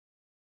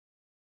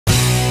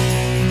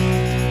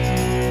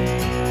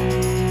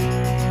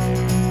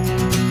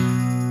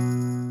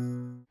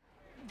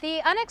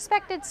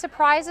unexpected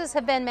surprises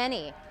have been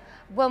many.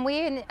 When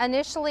we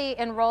initially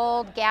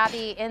enrolled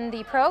Gabby in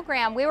the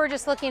program, we were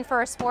just looking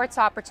for a sports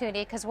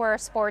opportunity because we're a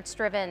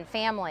sports-driven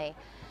family.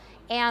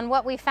 And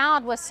what we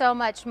found was so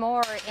much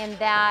more, in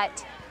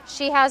that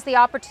she has the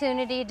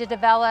opportunity to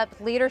develop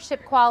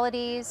leadership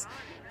qualities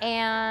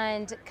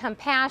and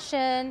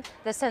compassion,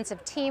 the sense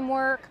of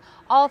teamwork,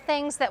 all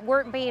things that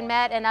weren't being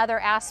met in other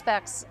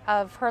aspects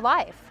of her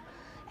life.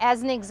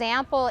 As an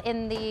example,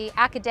 in the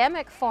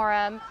academic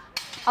forum,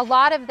 a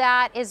lot of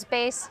that is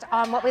based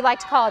on what we like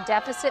to call a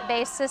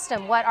deficit-based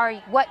system. What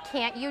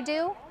can't you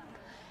do?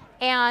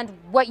 And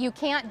what you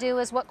can't do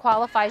is what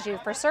qualifies you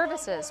for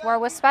services. Where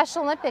with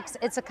Special Olympics,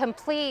 it's a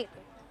complete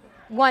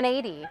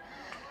 180,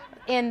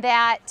 in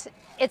that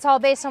it's all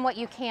based on what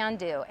you can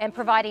do, and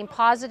providing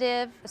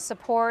positive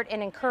support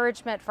and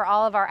encouragement for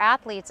all of our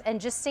athletes,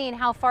 and just seeing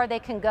how far they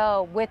can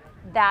go with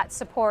that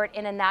support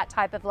and in that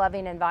type of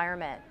loving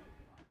environment.